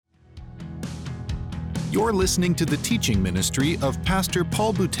You're listening to the teaching ministry of Pastor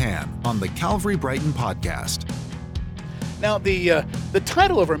Paul Boutan on the Calvary Brighton podcast. Now, the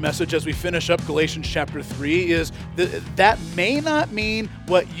title of our message as we finish up Galatians chapter 3 is that may not mean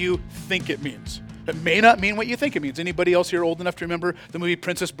what you think it means. It may not mean what you think it means. Anybody else here old enough to remember the movie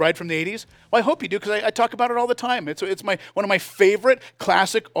Princess Bride from the 80s? Well, I hope you do, because I talk about it all the time. It's one of my favorite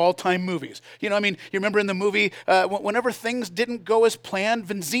classic all-time movies. You remember in the movie, whenever things didn't go as planned,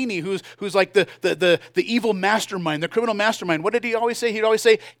 Vizzini, who's like the evil mastermind, the criminal mastermind, what did he always say? He'd always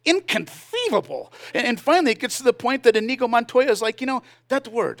say, inconceivable. And finally, it gets to the point that Inigo Montoya is like, that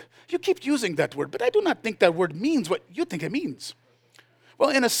word, you keep using that word, but I do not think that word means what you think it means. Well,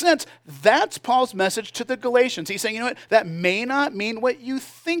 in a sense, that's Paul's message to the Galatians. He's saying, that may not mean what you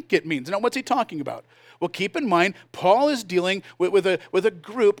think it means. Now, what's he talking about? Well, keep in mind, Paul is dealing with a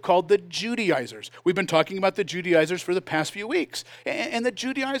group called the Judaizers. We've been talking about the Judaizers for the past few weeks. And the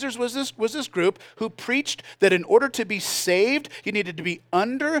Judaizers was this group who preached that in order to be saved, you needed to be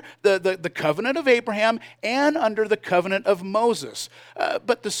under the covenant of Abraham and under the covenant of Moses.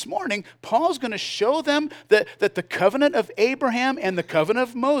 But this morning, Paul's going to show them that the covenant of Abraham and the covenant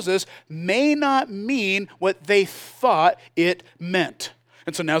of Moses may not mean what they thought it meant.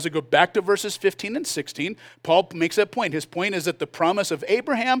 And so now as we go back to verses 15 and 16, Paul makes that point. His point is that the promise of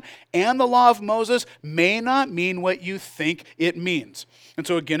Abraham and the law of Moses may not mean what you think it means. And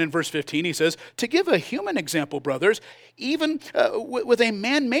so again in verse 15 he says, to give a human example, brothers, even with a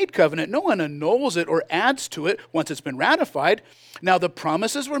man-made covenant, no one annuls it or adds to it once it's been ratified. Now the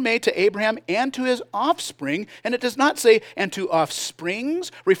promises were made to Abraham and to his offspring, and it does not say, and to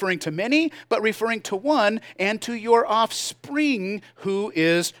offsprings, referring to many, but referring to one, and to your offspring, who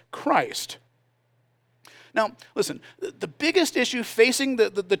is Christ. Now, listen, the biggest issue facing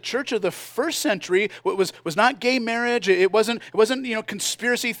the church of the first century was not gay marriage. It wasn't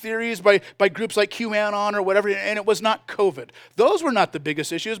conspiracy theories by groups like QAnon or whatever, and it was not COVID. Those were not the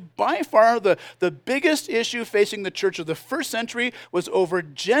biggest issues. By far, the biggest issue facing the church of the first century was over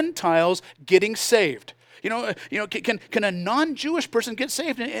Gentiles getting saved. Can a non-Jewish person get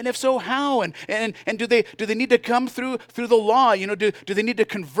saved? And if so, how? And do they need to come through the law? Do they need to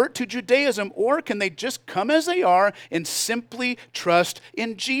convert to Judaism, or can they just come as they are and simply trust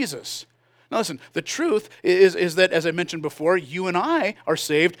in Jesus? Now listen, the truth is that, as I mentioned before, you and I are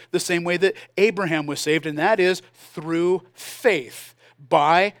saved the same way that Abraham was saved, and that is through faith,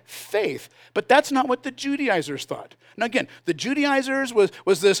 by faith. But that's not what the Judaizers thought. Now again, the Judaizers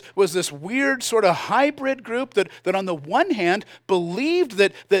was this weird sort of hybrid group that on the one hand believed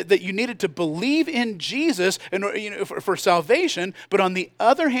that you needed to believe in Jesus for salvation, but on the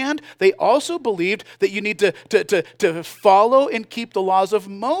other hand, they also believed that you need to follow and keep the laws of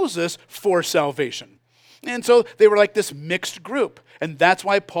Moses for salvation. And so they were like this mixed group. And that's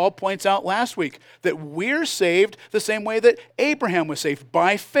why Paul points out last week that we're saved the same way that Abraham was saved,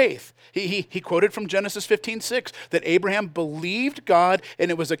 by faith. He quoted from Genesis 15:6 that Abraham believed God and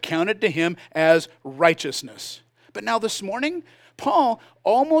it was accounted to him as righteousness. But now this morning, Paul,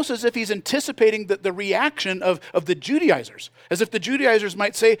 almost as if he's anticipating the reaction of the Judaizers, as if the Judaizers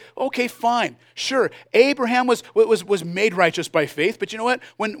might say, okay, fine, sure, Abraham was made righteous by faith, but you know what?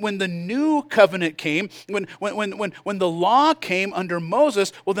 When the new covenant came, when the law came under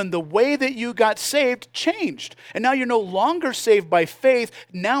Moses, well then the way that you got saved changed. And now you're no longer saved by faith,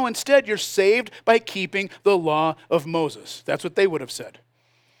 now instead you're saved by keeping the law of Moses. That's what they would have said.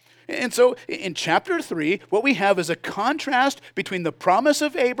 And so in chapter 3, what we have is a contrast between the promise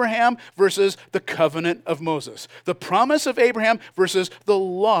of Abraham versus the covenant of Moses. The promise of Abraham versus the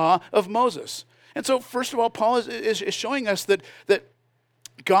law of Moses. And so first of all, Paul is showing us that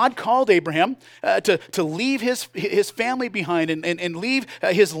God called Abraham to leave his family behind and leave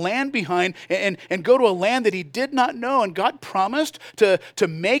his land behind and go to a land that he did not know. And God promised to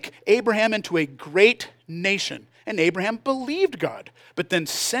make Abraham into a great nation. And Abraham believed God. But then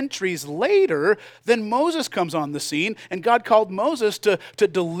centuries later, then Moses comes on the scene, and God called Moses to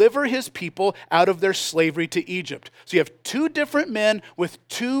deliver his people out of their slavery to Egypt. So you have two different men with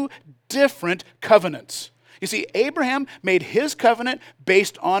two different covenants. You see, Abraham made his covenant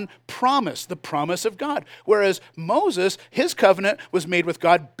based on promise, the promise of God. Whereas Moses, his covenant was made with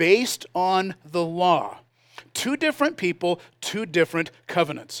God based on the law. Two different people, two different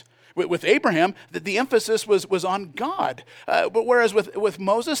covenants. With Abraham, the emphasis was on God. But whereas with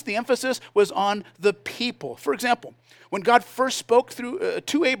Moses, the emphasis was on the people. For example, when God first spoke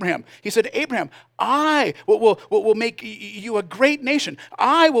to Abraham, he said, Abraham, I will make you a great nation.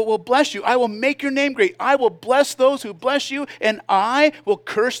 I will bless you. I will make your name great. I will bless those who bless you, and I will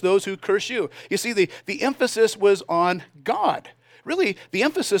curse those who curse you. You see, the emphasis was on God. really the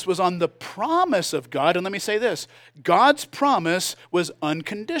emphasis was on the promise of God. And let me say this, God's promise was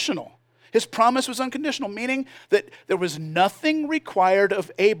unconditional. His promise was unconditional, meaning that there was nothing required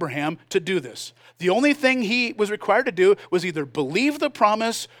of Abraham to do this. The only thing he was required to do was either believe the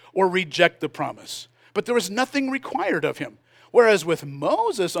promise or reject the promise. But there was nothing required of him. Whereas with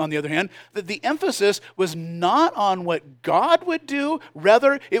Moses, on the other hand, the emphasis was not on what God would do,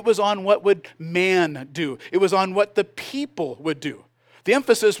 rather it was on what would man do. It was on what the people would do. The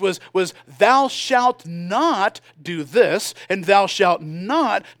emphasis was thou shalt not do this, and thou shalt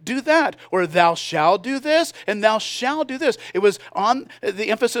not do that, or thou shalt do this, and thou shalt do this. The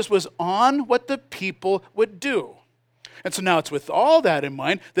emphasis was on what the people would do. And so now it's with all that in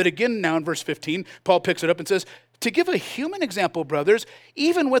mind that again now in verse 15, Paul picks it up and says, to give a human example, brothers,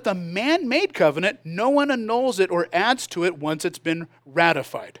 even with a man-made covenant, no one annuls it or adds to it once it's been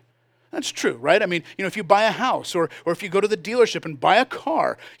ratified. That's true, right? I mean, if you buy a house or if you go to the dealership and buy a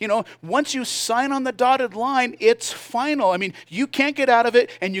car, once you sign on the dotted line, it's final. I mean, you can't get out of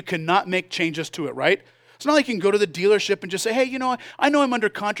it and you cannot make changes to it, right? It's not like you can go to the dealership and just say, hey, I know I'm under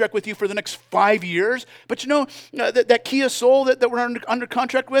contract with you for the next 5 years, but that Kia Soul that we're under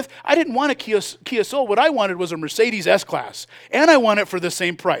contract with, I didn't want a Kia Soul. What I wanted was a Mercedes S-Class, and I want it for the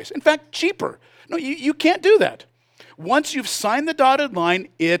same price. In fact, cheaper. No, you can't do that. Once you've signed the dotted line,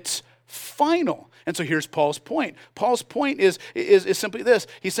 it's final. And so here's Paul's point. Paul's point is simply this.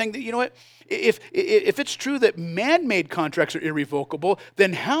 He's saying that, if it's true that man-made contracts are irrevocable,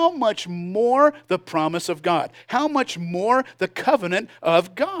 then how much more the promise of God? How much more the covenant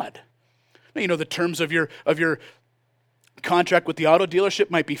of God? Now, the terms of your contract with the auto dealership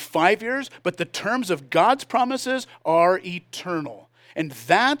might be 5 years, but the terms of God's promises are eternal. And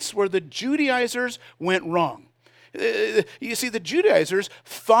that's where the Judaizers went wrong. You see, the Judaizers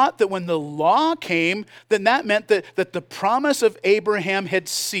thought that when the law came, then that meant that the promise of Abraham had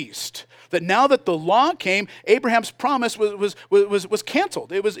ceased. That now that the law came, Abraham's promise was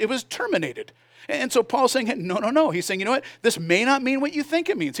canceled. It was terminated. And so Paul's saying, no. He's saying, this may not mean what you think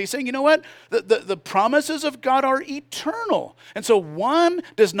it means. He's saying, the promises of God are eternal. And so one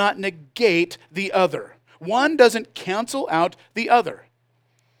does not negate the other. One doesn't cancel out the other.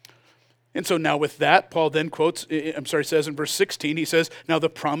 And so now with that, Paul then says in verse 16, he says, now the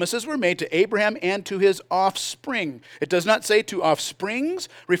promises were made to Abraham and to his offspring. It does not say to offsprings,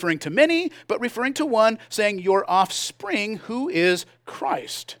 referring to many, but referring to one, saying your offspring, who is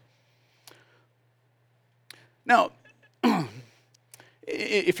Christ. Now,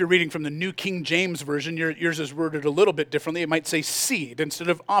 if you're reading from the New King James Version, yours is worded a little bit differently. It might say seed instead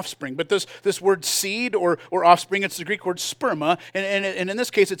of offspring. But this word seed or offspring, it's the Greek word sperma, and in this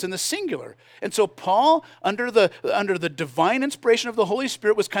case, it's in the singular. And so Paul, under the divine inspiration of the Holy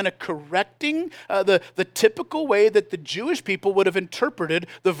Spirit, was kind of correcting the typical way that the Jewish people would have interpreted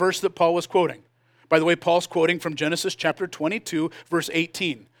the verse that Paul was quoting. By the way, Paul's quoting from Genesis chapter 22, verse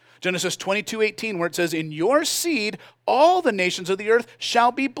 18. Genesis 22:18, where it says, in your seed, all the nations of the earth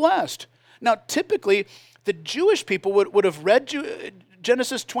shall be blessed. Now, typically, the Jewish people would have read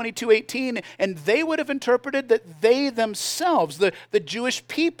Genesis 22:18, and they would have interpreted that they themselves, the Jewish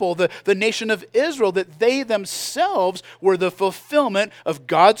people, the nation of Israel, that they themselves were the fulfillment of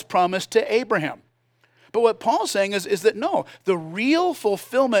God's promise to Abraham. But what Paul's saying is that no, the real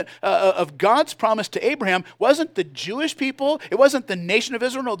fulfillment of God's promise to Abraham wasn't the Jewish people, it wasn't the nation of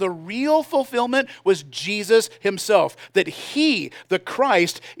Israel. No, the real fulfillment was Jesus himself, that he, the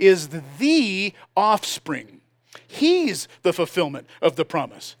Christ, is the offspring. He's the fulfillment of the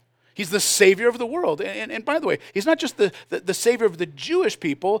promise. He's the Savior of the world. And by the way, he's not just the Savior of the Jewish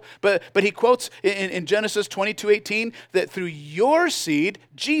people, but he quotes in Genesis 22:18 that through your seed,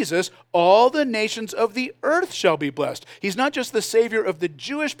 Jesus, all the nations of the earth shall be blessed. He's not just the Savior of the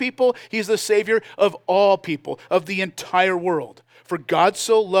Jewish people, he's the Savior of all people, of the entire world. For God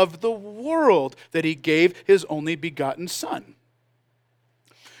so loved the world that he gave his only begotten Son.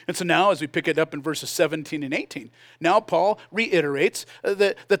 And so now, as we pick it up in verses 17 and 18, now Paul reiterates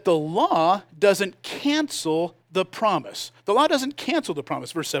that the law doesn't cancel the promise. The law doesn't cancel the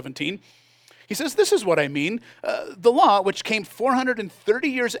promise. Verse 17, he says, this is what I mean. The law, which came 430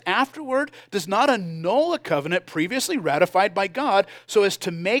 years afterward, does not annul a covenant previously ratified by God so as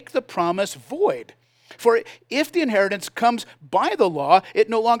to make the promise void. For if the inheritance comes by the law, it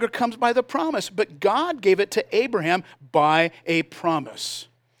no longer comes by the promise, but God gave it to Abraham by a promise.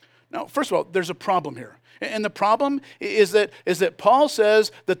 Now, first of all, there's a problem here. And the problem is that Paul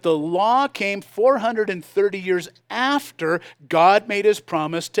says that the law came 430 years after God made his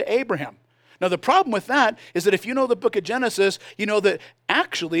promise to Abraham. Now, the problem with that is that if you know the book of Genesis, you know that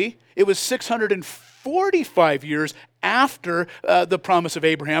actually it was 640 645 years after the promise of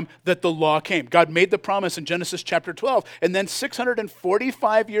Abraham that the law came. God made the promise in Genesis chapter 12, and then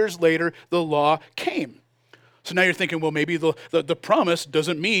 645 years later, the law came. So now you're thinking, well, maybe the promise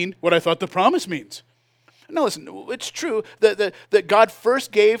doesn't mean what I thought the promise means. No, listen, it's true that God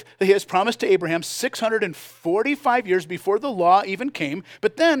first gave his promise to Abraham 645 years before the law even came,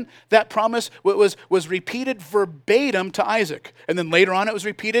 but then that promise was repeated verbatim to Isaac, and then later on it was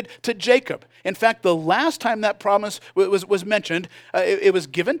repeated to Jacob. In fact, the last time that promise was mentioned, it was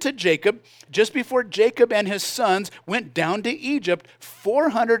given to Jacob just before Jacob and his sons went down to Egypt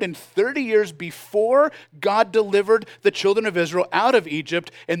 430 years before God delivered the children of Israel out of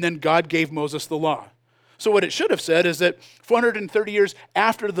Egypt, and then God gave Moses the law. So what it should have said is that 430 years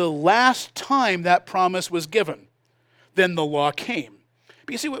after the last time that promise was given, then the law came.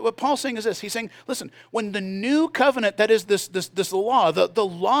 But you see, what Paul's saying is this. He's saying, listen, when the new covenant, that is this law, the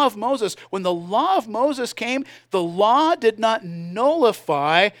law of Moses, when the law of Moses came, the law did not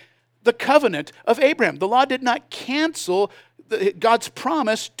nullify the covenant of Abraham. The law did not cancel God's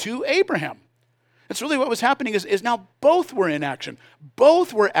promise to Abraham. It's really what was happening is now both were in action.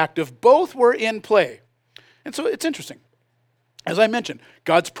 Both were active. Both were in play. And so it's interesting. As I mentioned,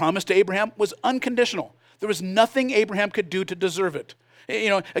 God's promise to Abraham was unconditional. There was nothing Abraham could do to deserve it.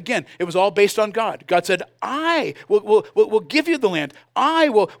 Again, it was all based on God. God said, I will give you the land. I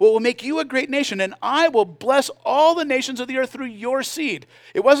will make you a great nation, and I will bless all the nations of the earth through your seed.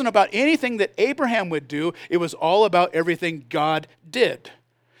 It wasn't about anything that Abraham would do. It was all about everything God did.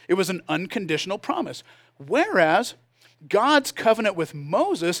 It was an unconditional promise. Whereas God's covenant with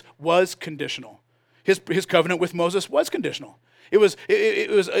Moses was conditional. His covenant with Moses was conditional.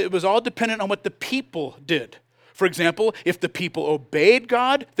 It was all dependent on what the people did. For example, if the people obeyed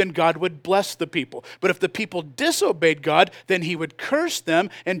God, then God would bless the people. But if the people disobeyed God, then he would curse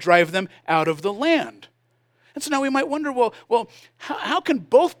them and drive them out of the land. And so now we might wonder, well, how can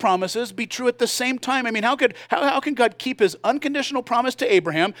both promises be true at the same time? I mean, how can God keep his unconditional promise to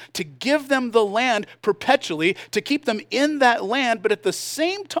Abraham to give them the land perpetually, to keep them in that land, but at the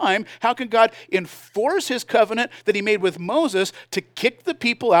same time, how can God enforce his covenant that he made with Moses to kick the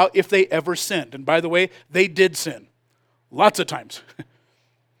people out if they ever sinned? And by the way, they did sin. Lots of times.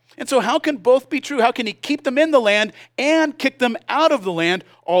 And so how can both be true? How can he keep them in the land and kick them out of the land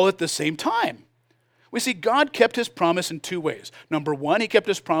all at the same time? We see God kept his promise in two ways. Number one, he kept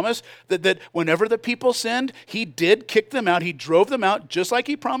his promise that whenever the people sinned, he did kick them out. He drove them out just like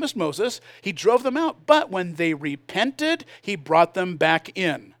he promised Moses. He drove them out. But when they repented, he brought them back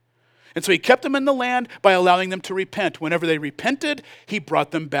in. And so he kept them in the land by allowing them to repent. Whenever they repented, he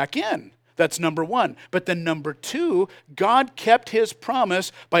brought them back in. That's number one. But then number two, God kept his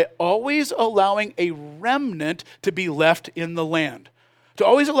promise by always allowing a remnant to be left in the land. To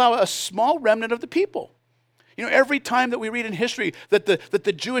always allow a small remnant of the people. Every time that we read in history that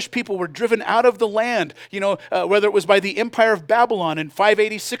the Jewish people were driven out of the land, whether it was by the Empire of Babylon in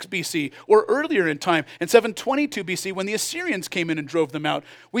 586 BC or earlier in time in 722 BC when the Assyrians came in and drove them out,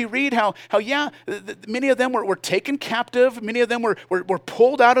 we read how many of them were taken captive, many of them were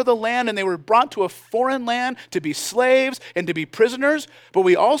pulled out of the land and they were brought to a foreign land to be slaves and to be prisoners. But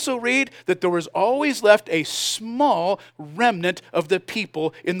we also read that there was always left a small remnant of the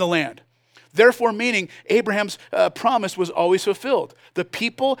people in the land. Therefore, meaning Abraham's promise was always fulfilled. The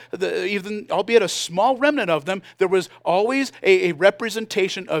people, even albeit a small remnant of them, there was always a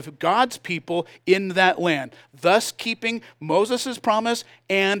representation of God's people in that land, thus keeping Moses' promise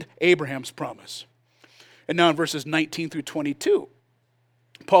and Abraham's promise. And now in verses 19 through 22,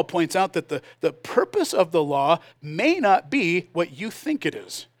 Paul points out that the purpose of the law may not be what you think it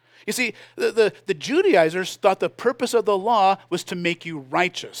is. You see, the Judaizers thought the purpose of the law was to make you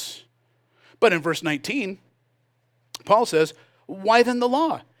righteous. But in verse 19, Paul says, why then the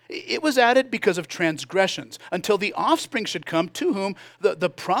law? It was added because of transgressions, until the offspring should come to whom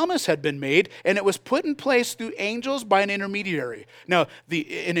the promise had been made, and it was put in place through angels by an intermediary. Now,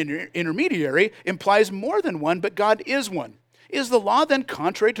 an intermediary implies more than one, but God is one. Is the law then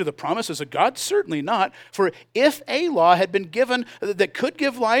contrary to the promises of God? Certainly not. For if a law had been given that could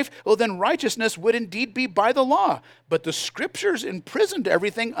give life, well, then righteousness would indeed be by the law. But the scriptures imprisoned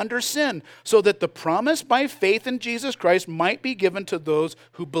everything under sin, so that the promise by faith in Jesus Christ might be given to those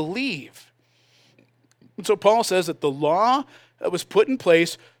who believe. And so Paul says that the law was put in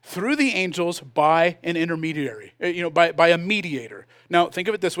place through the angels by an intermediary, by a mediator. Now, think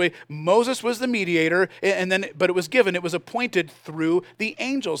of it this way. Moses was the mediator, but it was appointed through the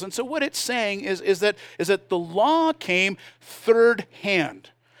angels. And so what it's saying is that the law came third hand.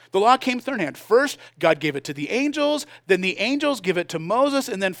 The law came third hand. First, God gave it to the angels, then the angels give it to Moses,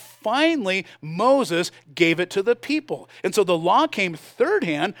 and then finally, Moses gave it to the people. And so the law came third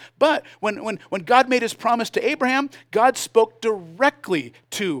hand, but when God made his promise to Abraham, God spoke directly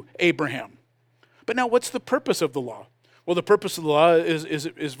to Abraham. But now what's the purpose of the law? Well, the purpose of the law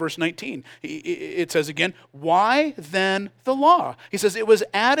is verse 19. It says again, why then the law? He says it was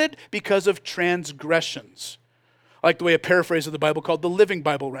added because of transgressions. I like the way a paraphrase of the Bible called the Living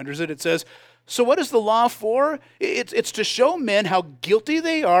Bible renders it. It says, so what is the law for? It's to show men how guilty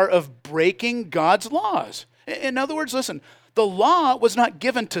they are of breaking God's laws. In other words, listen, the law was not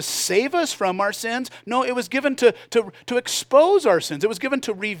given to save us from our sins. No, it was given to expose our sins. It was given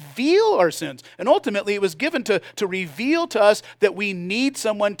to reveal our sins. And ultimately, it was given to reveal to us that we need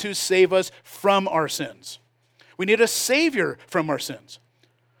someone to save us from our sins. We need a Savior from our sins.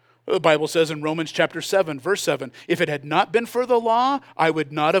 The Bible says in Romans chapter 7, verse 7, if it had not been for the law, I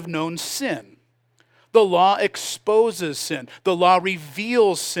would not have known sin. The law exposes sin. The law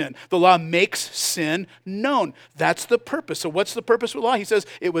reveals sin. The law makes sin known. That's the purpose. So what's the purpose of the law? He says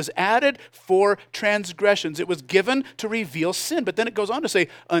it was added for transgressions. It was given to reveal sin. But then it goes on to say,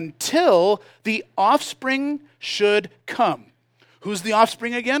 until the offspring should come. Who's the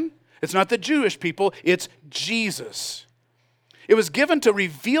offspring again? It's not the Jewish people. It's Jesus. It was given to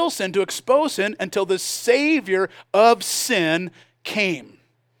reveal sin, to expose sin, until the Savior of sin came.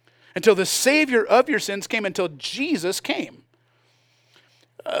 Until the Savior of your sins came, until Jesus came.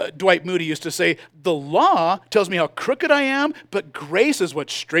 Dwight Moody used to say, the law tells me how crooked I am, but grace is what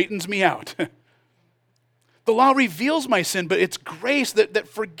straightens me out. The law reveals my sin, but it's grace that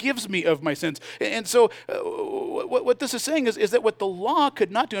forgives me of my sins. And so what this is saying is that what the law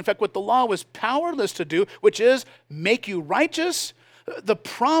could not do, in fact, what the law was powerless to do, which is make you righteous, the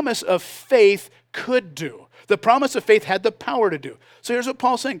promise of faith could do. The promise of faith had the power to do. So here's what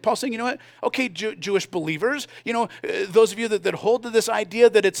Paul's saying. Paul's saying, you know what? Okay, Jewish believers, those of you that hold to this idea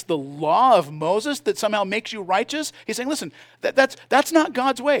that it's the law of Moses that somehow makes you righteous, he's saying, listen, that's not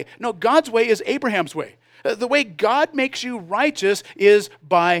God's way. No, God's way is Abraham's way. The way God makes you righteous is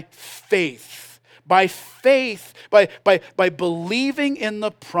by faith. By faith, by believing in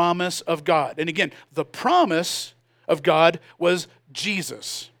the promise of God. And again, the promise of God was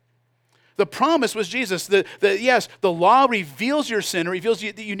Jesus. The promise was Jesus. Yes, the law reveals your sin, reveals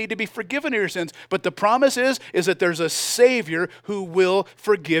that you need to be forgiven of your sins. But the promise is that there's a Savior who will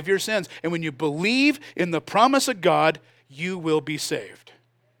forgive your sins. And when you believe in the promise of God, you will be saved.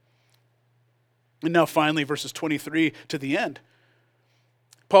 And now finally, verses 23 to the end,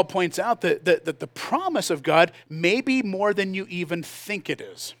 Paul points out that the promise of God may be more than you even think it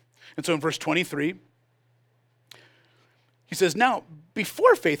is. And so in verse 23, he says, now,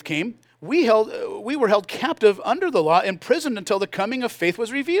 before faith came, we were held captive under the law, imprisoned until the coming of faith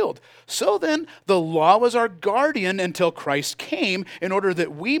was revealed. So then, the law was our guardian until Christ came, in order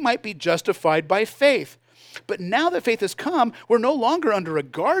that we might be justified by faith. But now that faith has come, we're no longer under a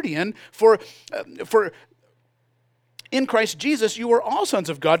guardian, for in Christ Jesus, you are all sons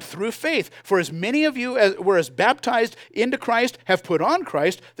of God through faith. For as many of you as were baptized into Christ have put on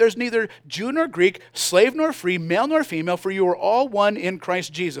Christ, there's neither Jew nor Greek, slave nor free, male nor female, for you are all one in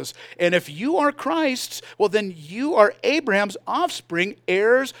Christ Jesus. And if you are Christ's, well, then you are Abraham's offspring,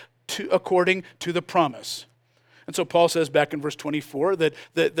 heirs according to the promise. And so Paul says back in verse 24 that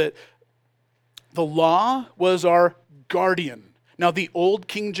the law was our guardian. Now, the old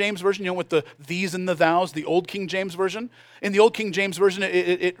King James Version, with the these and the thous, the old King James Version, in the old King James Version,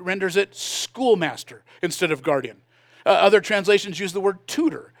 it renders it schoolmaster instead of guardian. Other translations use the word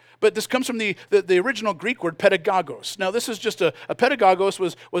tutor. But this comes from the original Greek word pedagogos. Now, this is just a pedagogos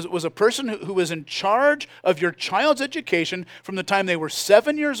was a person who was in charge of your child's education from the time they were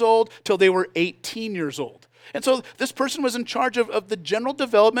 7 years old till they were 18 years old. And so this person was in charge of the general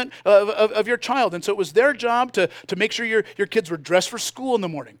development of your child. And so it was their job to make sure your kids were dressed for school in the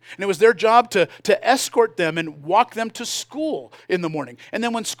morning. And it was their job to escort them and walk them to school in the morning. And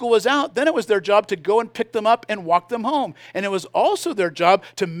then when school was out, then it was their job to go and pick them up and walk them home. And it was also their job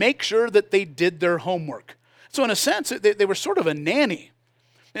to make sure that they did their homework. So in a sense, they were sort of a nanny.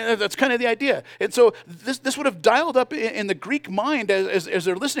 That's kind of the idea. And so this would have dialed up in the Greek mind as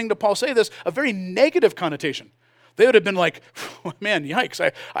they're listening to Paul say this, a very negative connotation. They would have been like, man, yikes,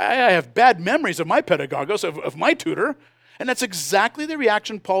 I have bad memories of my pedagogos, of my tutor. And that's exactly the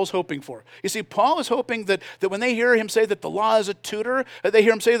reaction Paul's hoping for. You see, Paul is hoping that when they hear him say that the law is a tutor, they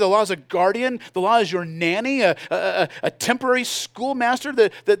hear him say the law is a guardian, the law is your nanny, a temporary schoolmaster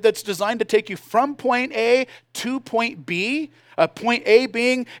that's designed to take you from point A to point B, point A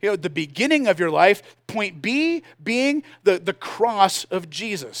being the beginning of your life, point B being the cross of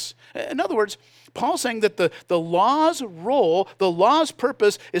Jesus. In other words, Paul's saying that the law's role, the law's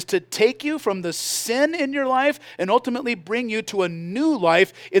purpose is to take you from the sin in your life and ultimately bring you to a new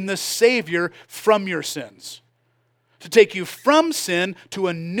life in the Savior from your sins. To take you from sin to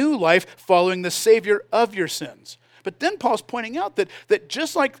a new life following the Savior of your sins. But then Paul's pointing out that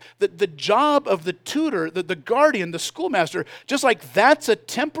just like the job of the tutor, the guardian, the schoolmaster, just like that's a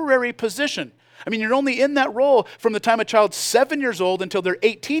temporary position. I mean, you're only in that role from the time a child's 7 years old until they're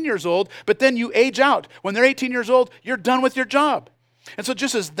 18 years old, but then you age out. When they're 18 years old, you're done with your job. And so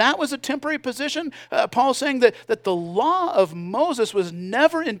just as that was a temporary position, Paul's saying that the law of Moses was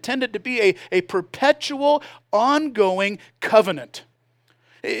never intended to be a perpetual, ongoing covenant.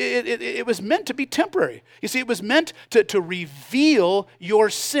 It was meant to be temporary. You see, it was meant to reveal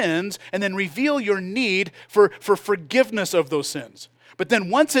your sins and then reveal your need for forgiveness of those sins. But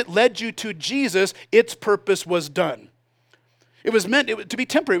then once it led you to Jesus, its purpose was done. It was meant to be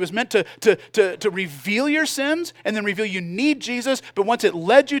temporary. It was meant to reveal your sins and then reveal you need Jesus. But once it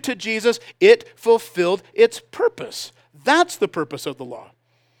led you to Jesus, it fulfilled its purpose. That's the purpose of the law.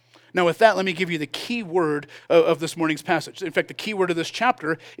 Now with that, let me give you the key word of this morning's passage. In fact, the key word of this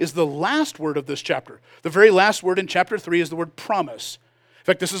chapter is the last word of this chapter. The very last word in chapter 3 is the word promise. In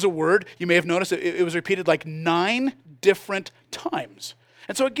fact, this is a word, you may have noticed, it was repeated like 9 different times.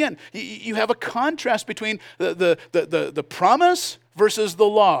 And so again, you have a contrast between the promise versus the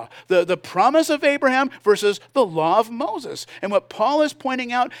law, the promise of Abraham versus the law of Moses. And what Paul is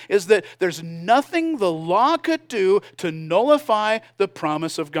pointing out is that there's nothing the law could do to nullify the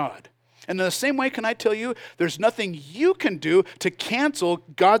promise of God. And in the same way, can I tell you, there's nothing you can do to cancel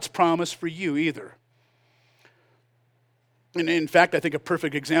God's promise for you either. And in fact, I think a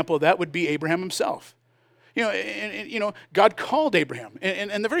perfect example of that would be Abraham himself. God called Abraham.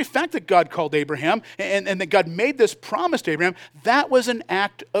 And the very fact that God called Abraham and that God made this promise to Abraham, that was an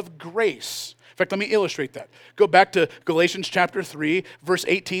act of grace. In fact, let me illustrate that. Go back to Galatians chapter 3, verse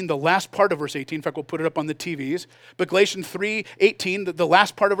 18, the last part of verse 18. In fact, we'll put it up on the TVs. But Galatians 3:18, the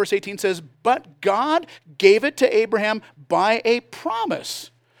last part of verse 18 says, "But God gave it to Abraham by a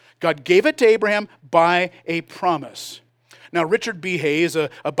promise." God gave it to Abraham by a promise. Now, Richard B. Hayes, a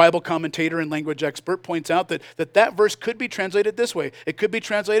Bible commentator and language expert, points out that verse could be translated this way. It could be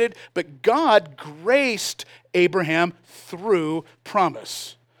translated, but God graced Abraham through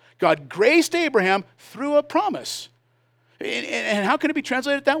promise. God graced Abraham through a promise. And how can it be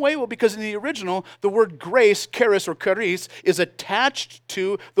translated that way? Well, because in the original, the word grace, charis or charis, is attached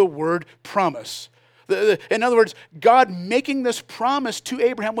to the word promise. In other words, God making this promise to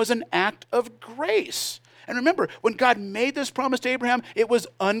Abraham was an act of grace. And remember, when God made this promise to Abraham, it was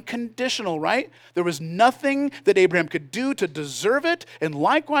unconditional, right? There was nothing that Abraham could do to deserve it. And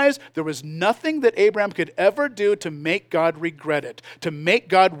likewise, there was nothing that Abraham could ever do to make God regret it, to make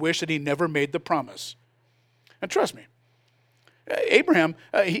God wish that he never made the promise. And trust me, Abraham,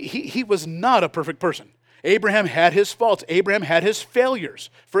 he was not a perfect person. Abraham had his faults. Abraham had his failures.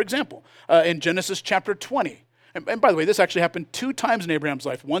 For example, in Genesis chapter 20, and by the way, this actually happened 2 times in Abraham's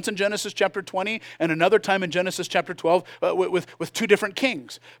life. Once in Genesis chapter 20 and another time in Genesis chapter 12 with 2 different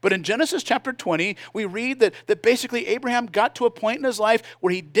kings. But in Genesis chapter 20, we read that basically Abraham got to a point in his life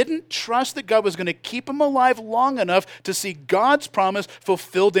where he didn't trust that God was going to keep him alive long enough to see God's promise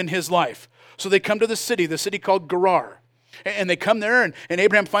fulfilled in his life. So they come to the city called Gerar. And they come there, and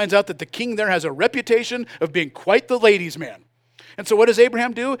Abraham finds out that the king there has a reputation of being quite the ladies' man. And so what does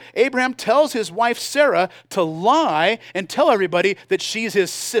Abraham do? Abraham tells his wife Sarah to lie and tell everybody that she's his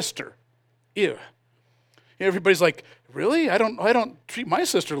sister. Ew. Everybody's like, really? I don't treat my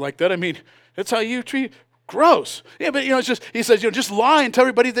sister like that. I mean, that's how you treat. Gross. Yeah, but it's just, he says, just lie and tell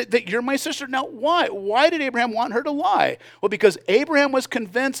everybody that you're my sister. Now, why? Why did Abraham want her to lie? Well, because Abraham was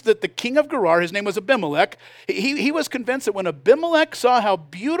convinced that the king of Gerar, his name was Abimelech, he was convinced that when Abimelech saw how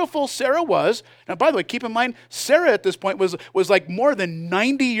beautiful Sarah was, now, by the way, keep in mind, Sarah at this point was like more than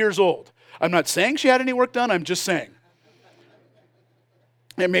 90 years old. I'm not saying she had any work done, I'm just saying.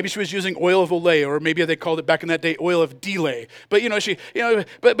 And maybe she was using oil of Olay, or maybe they called it back in that day oil of delay. But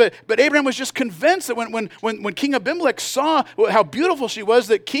but Abraham was just convinced that when King Abimelech saw how beautiful she was,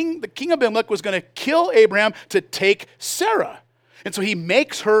 that the king Abimelech was going to kill Abraham to take Sarah. And so he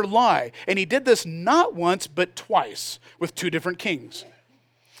makes her lie. And he did this not once, but twice with 2 different kings.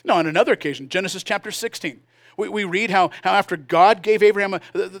 Now, on another occasion, Genesis chapter 16, we read how after God gave Abraham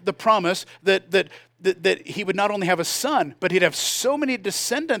the promise that he would not only have a son, but he'd have so many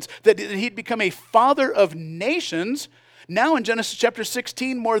descendants that he'd become a father of nations, Now in Genesis chapter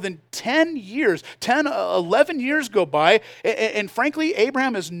 16, more than 10 years, 11 years go by, and frankly,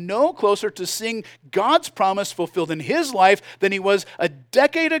 Abraham is no closer to seeing God's promise fulfilled in his life than he was a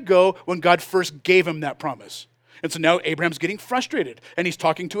decade ago when God first gave him that promise. And so now Abraham's getting frustrated, and he's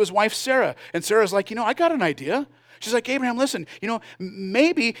talking to his wife Sarah, and Sarah's like, I got an idea. She's like, Abraham, listen,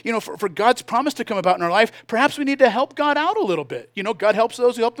 maybe, for God's promise to come about in our life, perhaps we need to help God out a little bit. God helps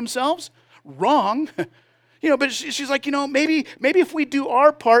those who help themselves. Wrong. But she's like, maybe if we do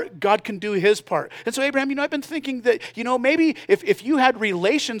our part, God can do his part. And so Abraham, I've been thinking that, maybe if you had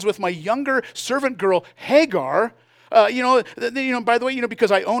relations with my younger servant girl, Hagar, by the way,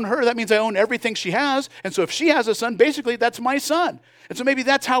 because I own her, that means I own everything she has. And so if she has a son, basically that's my son. And so maybe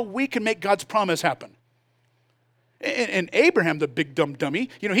that's how we can make God's promise happen. And Abraham, the big dumb dummy,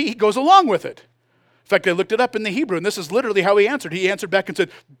 he goes along with it. In fact, I looked it up in the Hebrew, and this is literally how he answered. He answered back and said,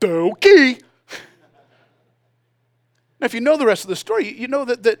 "Doki." Now, if you know the rest of the story, you know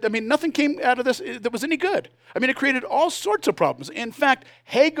that nothing came out of this that was any good. It created all sorts of problems. In fact,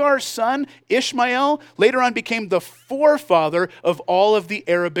 Hagar's son, Ishmael, later on became the forefather of all of the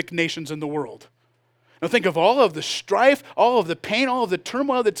Arabic nations in the world. Now think of all of the strife, all of the pain, all of the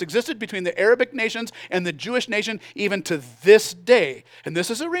turmoil that's existed between the Arabic nations and the Jewish nation even to this day. And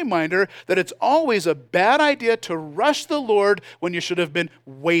this is a reminder that it's always a bad idea to rush the Lord when you should have been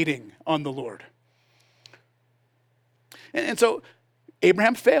waiting on the Lord. And so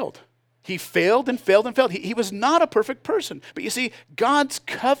Abraham failed. He failed and failed and failed. He was not a perfect person. But you see, God's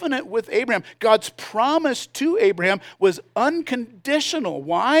covenant with Abraham, God's promise to Abraham was unconditional.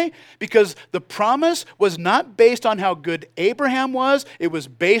 Why? Because the promise was not based on how good Abraham was. It was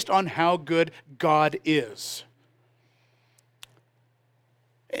based on how good God is.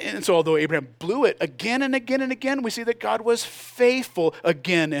 And so although Abraham blew it again and again and again, we see that God was faithful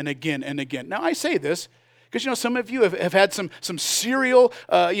again and again and again. Now I say this because, some of you have had some serial,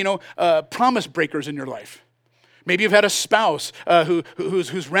 promise breakers in your life. Maybe you've had a spouse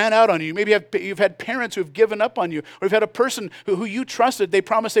who's ran out on you. Maybe you've had parents who've given up on you. Or you've had a person who you trusted. They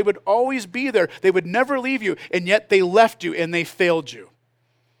promised they would always be there. They would never leave you. And yet they left you and they failed you.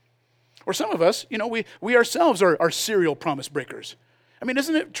 Or some of us, we ourselves are serial promise breakers.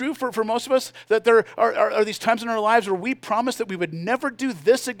 Isn't it true for most of us that there are these times in our lives where we promise that we would never do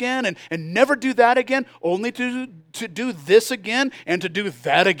this again and never do that again, only to do this again and to do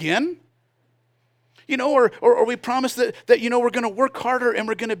that again? Or we promise that we're going to work harder and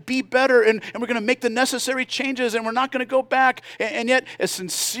we're going to be better and we're going to make the necessary changes and we're not going to go back. And yet, as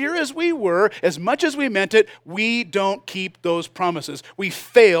sincere as we were, as much as we meant it, we don't keep those promises. We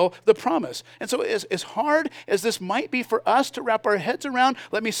fail the promise. And so as hard as this might be for us to wrap our heads around,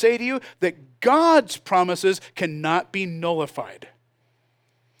 let me say to you that God's promises cannot be nullified.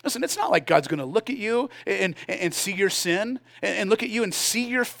 Listen, it's not like God's going to look at you and see your sin and look at you and see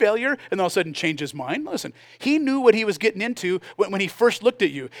your failure and all of a sudden change his mind. Listen, he knew what he was getting into when he first looked at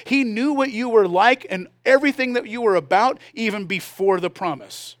you. He knew what you were like and everything that you were about even before the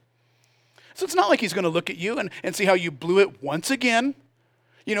promise. So it's not like he's going to look at you and see how you blew it once again,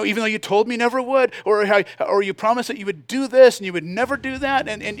 even though you told me never would, or you promised that you would do this and you would never do that,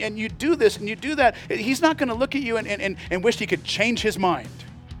 and you do this and you do that. He's not going to look at you and wish he could change his mind.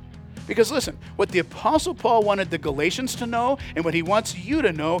 Because listen, what the Apostle Paul wanted the Galatians to know and what he wants you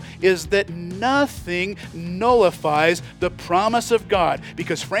to know is that nothing nullifies the promise of God.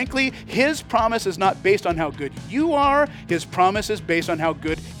 Because frankly, his promise is not based on how good you are. His promise is based on how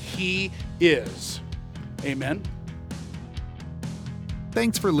good he is. Amen.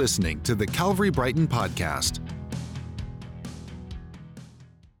 Thanks for listening to the Calvary Brighton podcast.